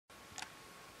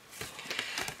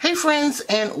Hey friends,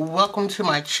 and welcome to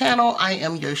my channel. I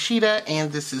am Yoshida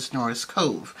and this is Noras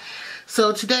Cove.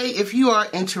 So today, if you are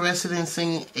interested in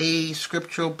seeing a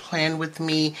scriptural plan with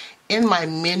me in my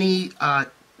mini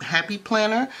happy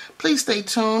planner, please stay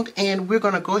tuned and we're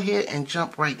going to go ahead and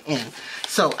jump right in.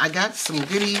 So I got some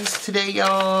goodies today,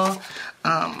 y'all.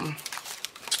 I've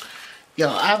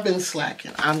been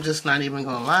slacking. I'm just not even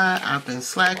going to lie. I've been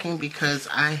slacking because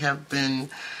I have been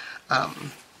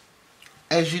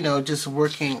as you know, just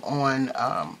working on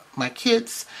my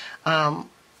kids, and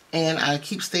I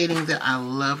keep stating that I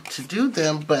love to do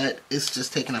them, but it's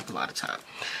just taking up a lot of time.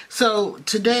 So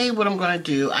today what I'm going to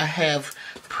do, I have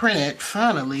printed,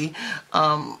 finally,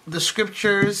 the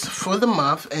scriptures for the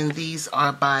month, and these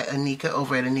are by Anika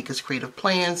over at Anika's Creative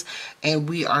Plans, and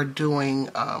we are doing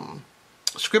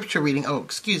scripture reading. Oh,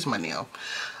 excuse my nail.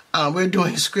 We're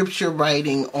doing scripture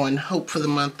writing on Hope for the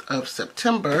month of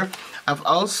September. I've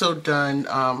also done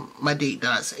my date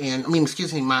dots and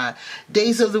my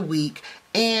days of the week.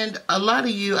 And a lot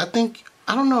of you, I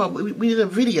don't know, we did a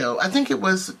video. I think it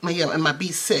was in my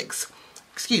B6.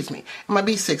 Excuse me, in my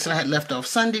B6, and I had left off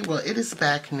Sunday. Well, it is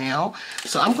back now.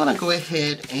 So I'm going to go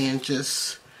ahead and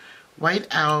just write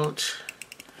out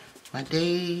my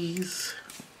days.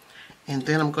 And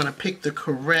then I'm going to pick the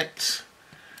correct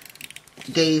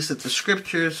days that the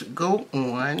scriptures go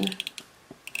on.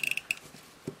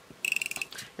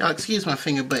 Y'all excuse my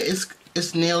finger, but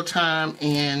it's nail time,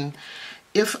 and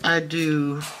if I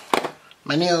do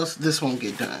my nails, this won't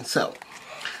get done. So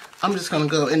I'm just gonna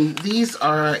go, and these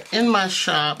are in my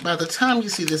shop. By the time you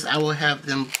see this, I will have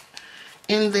them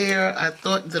in there. I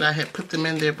thought that I had put them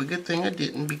in there, but good thing I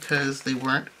didn't, because they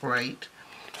weren't right.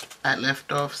 I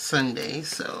left off Sunday,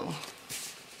 so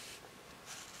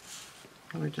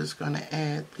we're just going to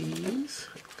add these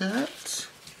like that.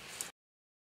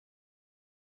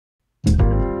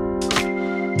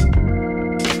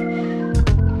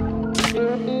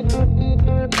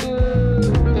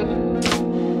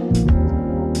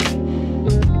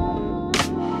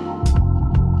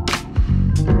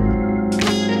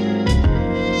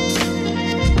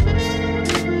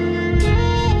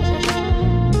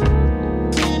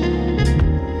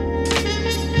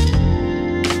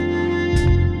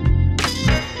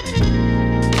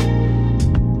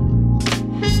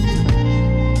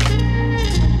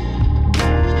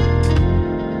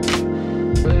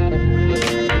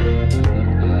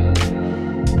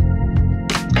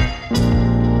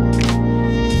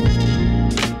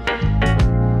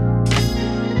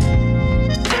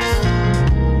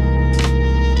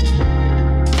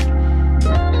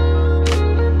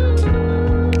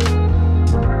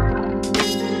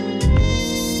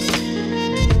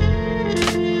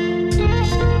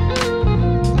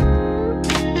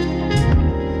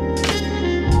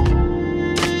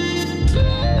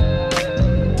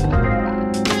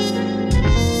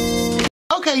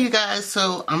 Okay, you guys,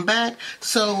 so I'm back.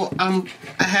 So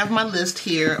I have my list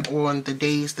here on the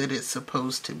days that it's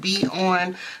supposed to be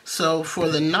on. So for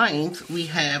the 9th, we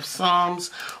have Psalms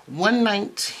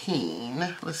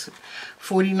 119, let's see,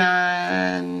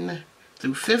 49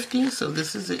 through 50. So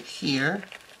this is it here.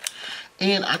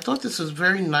 And I thought this was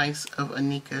very nice of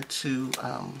Anika to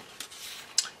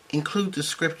include the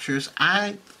scriptures.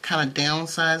 I kind of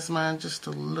downsized mine just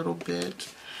a little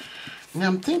bit. Now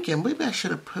I'm thinking maybe I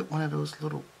should have put one of those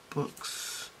little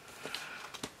books.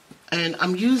 And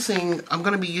I'm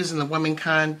going to be using the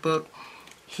Womankind book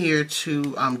here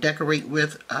to decorate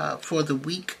with for the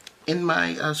week in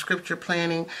my scripture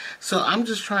planning. So I'm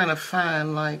just trying to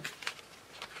find I'm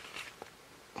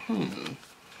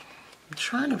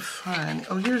trying to find,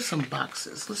 oh, here's some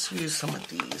boxes. Let's use some of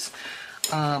these.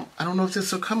 I don't know if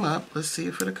this will come up. Let's see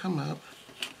if it'll come up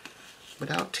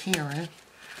without tearing.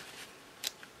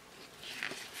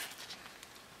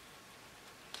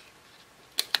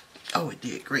 Oh, it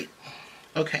did. Great.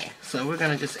 Okay, so we're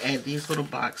going to just add these little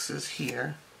boxes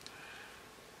here.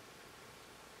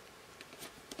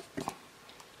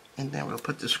 And then we'll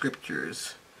put the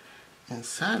scriptures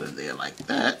inside of there like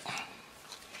that.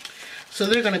 So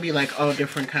they're going to be like all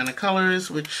different kind of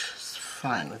colors, which is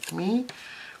fine with me.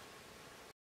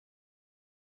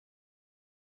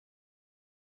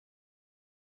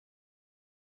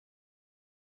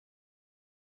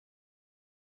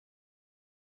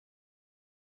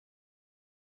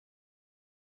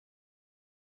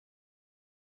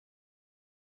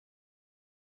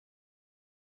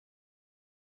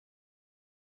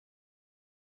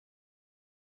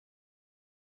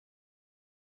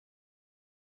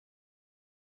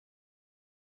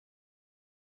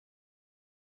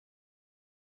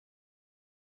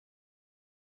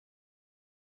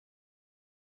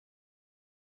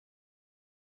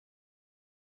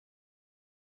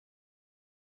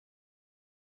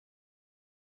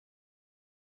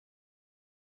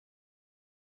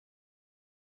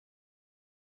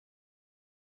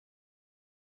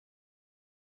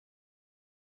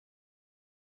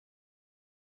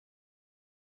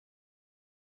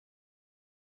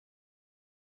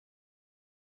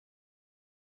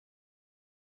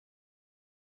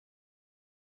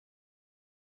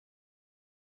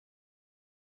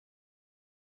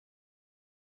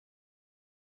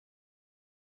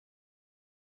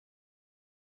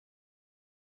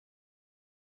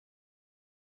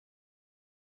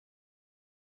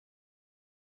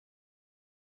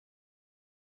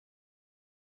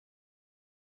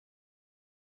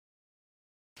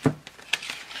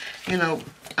 You know,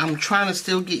 I'm trying to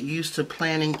still get used to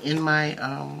planting in my,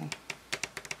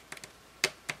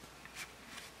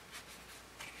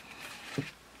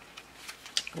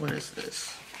 what is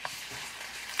this?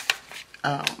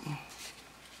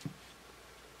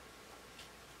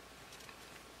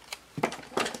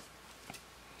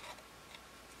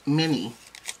 Mini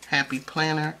Happy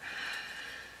Planner.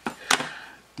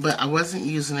 But I wasn't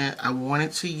using it. I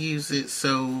wanted to use it,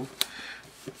 so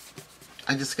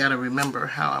I just got to remember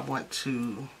how I want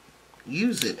to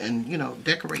use it and, you know,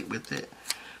 decorate with it.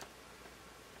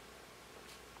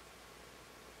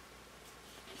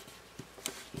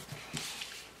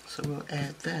 So we'll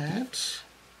add that.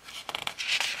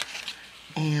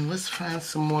 And let's find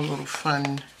some more little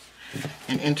fun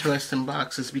and interesting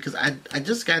boxes, because I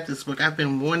just got this book. I've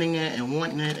been wanting it and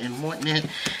wanting it and wanting it.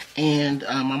 And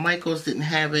my Michaels didn't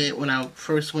have it when I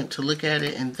first went to look at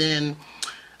it. And then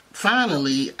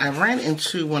finally, I ran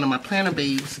into one of my planner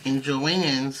babes in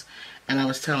Joann's, and I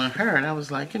was telling her, and I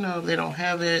was like, you know, they don't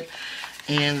have it,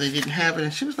 and they didn't have it.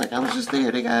 And she was like, I was just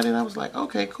there, they got it. And I was like,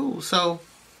 okay, cool. So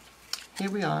here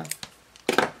we are.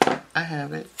 I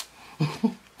have it.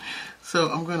 So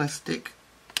I'm going to stick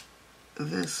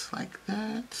this like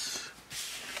that.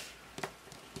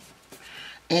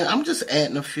 And I'm just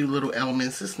adding a few little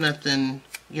elements. It's nothing,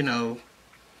 you know,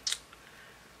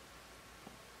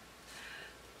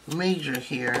 major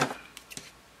here.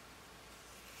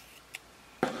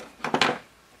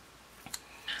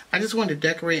 I just wanted to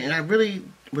decorate, and I really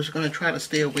was going to try to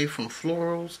stay away from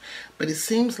florals, but it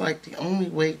seems like the only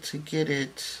way to get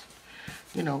it,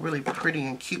 you know, really pretty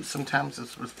and cute sometimes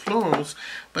is with florals.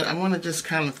 But I want to just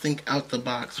kind of think out the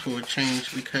box for a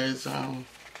change, because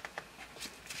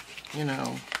you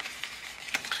know,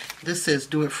 this says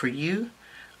do it for you.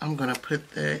 I'm going to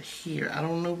put that here. I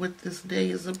don't know what this day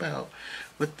is about,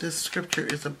 what this scripture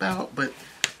is about, but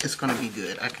it's going to be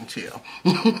good, I can tell.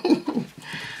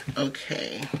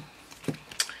 Okay.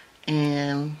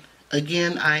 And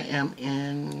again, I am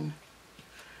in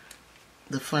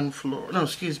the Fun Floral, no,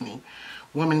 excuse me,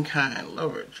 Womankind,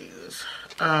 Lord Jesus.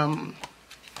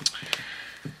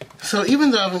 So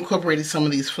even though I've incorporated some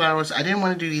of these flowers, I didn't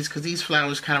want to do these because these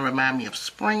flowers kind of remind me of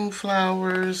spring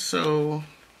flowers. So,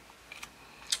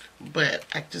 but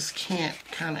I just can't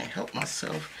kind of help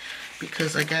myself,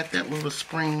 because I got that little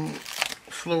spring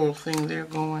floral thing there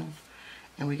going.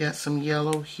 And we got some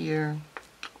yellow here.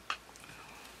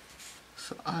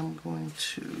 So I'm going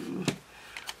to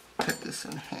cut this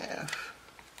in half.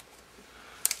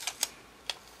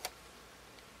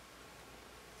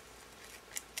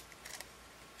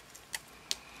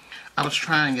 I was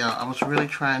trying, y'all. I was really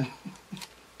trying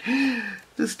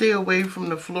to stay away from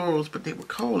the florals, but they were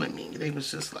calling me. They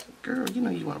was just like, girl, you know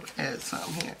you want to add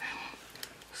something here.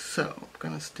 So I'm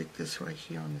going to stick this right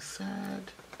here on the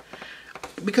side,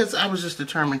 because I was just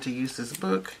determined to use this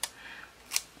book.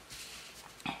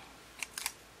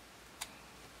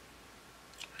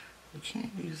 We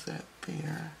can't use that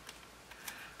there.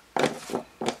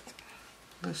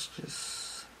 Let's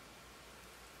just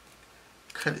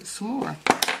cut it some more.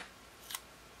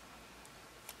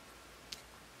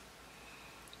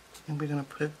 And we're going to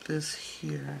put this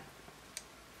here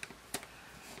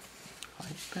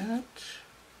like that.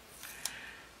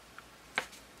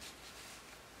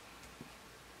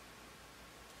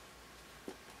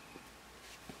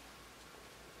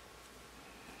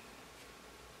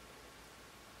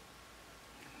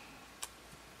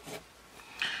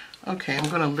 Okay, I'm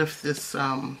going to lift this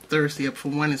Thursday up. For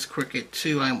one, it's crooked.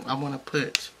 Two, I want to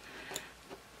put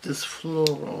this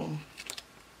floral.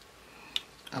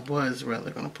 I was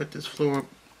rather going to put this floral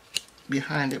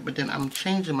behind it, but then I'm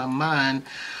changing my mind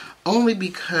only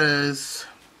because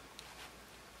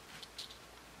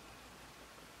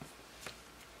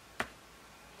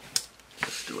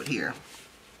let's do it here.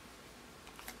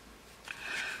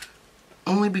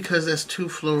 Only because there's two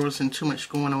florals and too much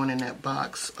going on in that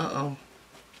box. Uh-oh.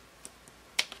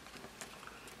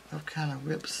 I've kind of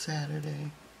ripped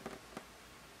Saturday.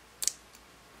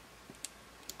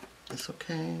 It's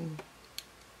okay.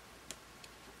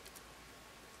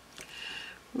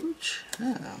 Ooh,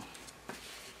 child.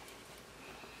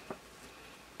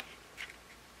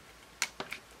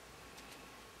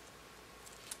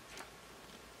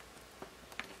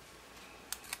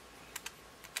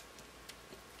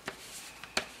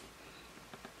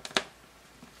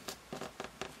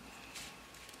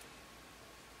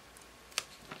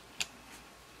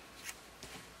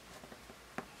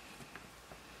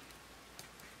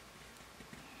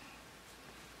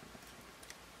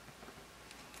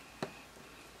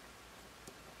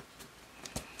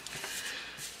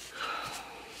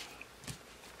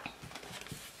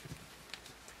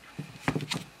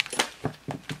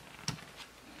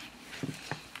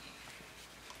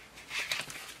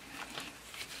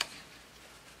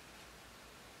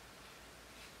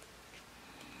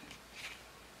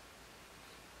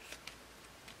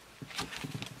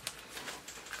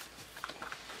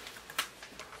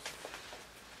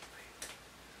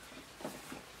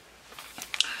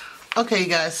 Okay, you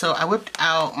guys, so I whipped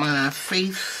out my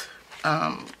Faith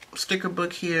sticker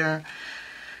book here,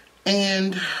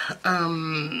 and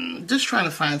just trying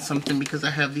to find something because I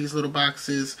have these little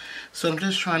boxes, so I'm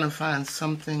just trying to find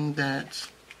something that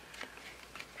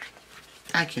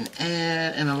I can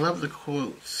add. And I love the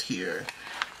quotes here.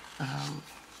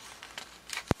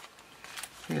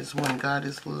 Here's one, God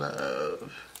is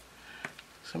love.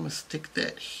 So I'm going to stick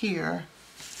that here.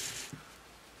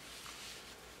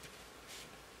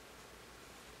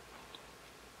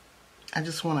 I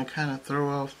just want to kind of throw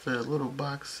off the little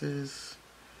boxes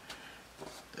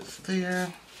that's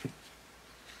there.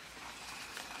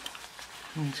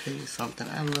 Let me tell you something.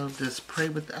 I love this. Pray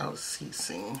without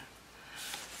ceasing.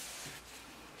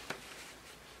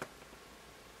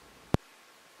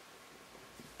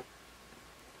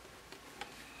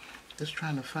 Just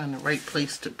trying to find the right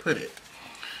place to put it.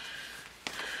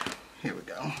 Here we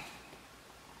go.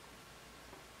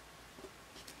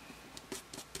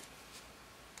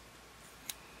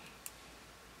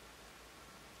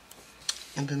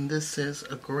 And then this says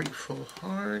a grateful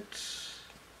heart.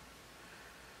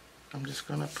 I'm just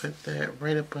going to put that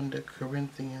right up under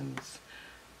Corinthians.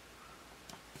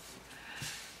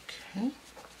 Okay.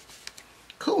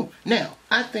 Cool. Now,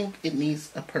 I think it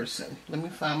needs a person. Let me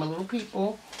find my little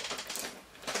people.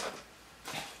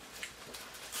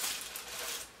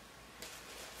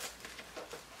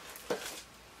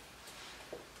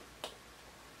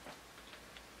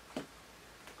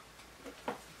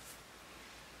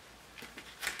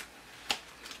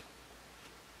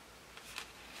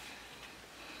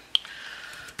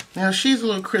 Now she's a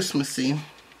little Christmassy.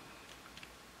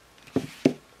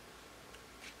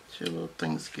 She's a little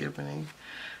Thanksgiving.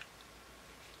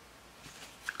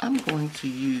 I'm going to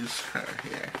use her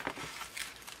here.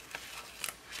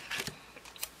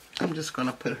 I'm just going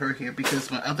to put her here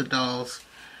because my other dolls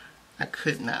I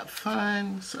could not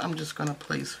find. So I'm just going to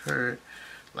place her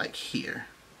like here.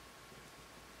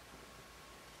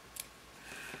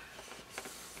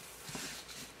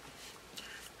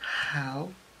 How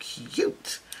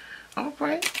cute.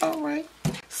 Alright, alright.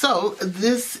 So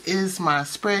this is my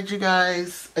spread, you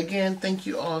guys. Again, thank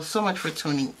you all so much for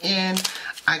tuning in.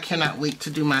 I cannot wait to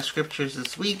do my scriptures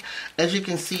this week. As you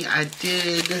can see, I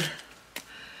did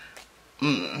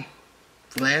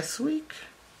last week?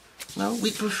 No,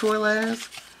 week before last?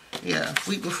 Yeah,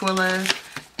 week before last.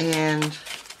 And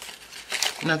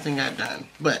nothing got done.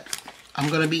 But I'm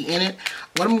going to be in it.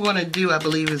 What I'm going to do, I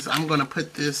believe, is I'm going to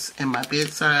put this in my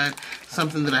bedside.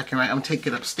 Something that I can write. I'm going to take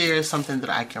it upstairs. Something that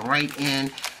I can write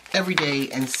in every day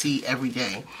and see every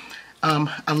day.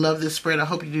 I love this spread. I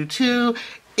hope you do too.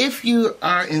 If you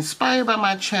are inspired by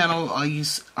my channel or you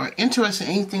are interested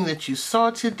in anything that you saw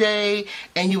today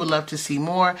and you would love to see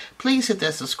more, please hit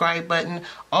that subscribe button.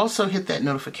 Also hit that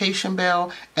notification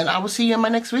bell. And I will see you in my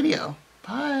next video.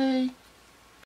 Bye.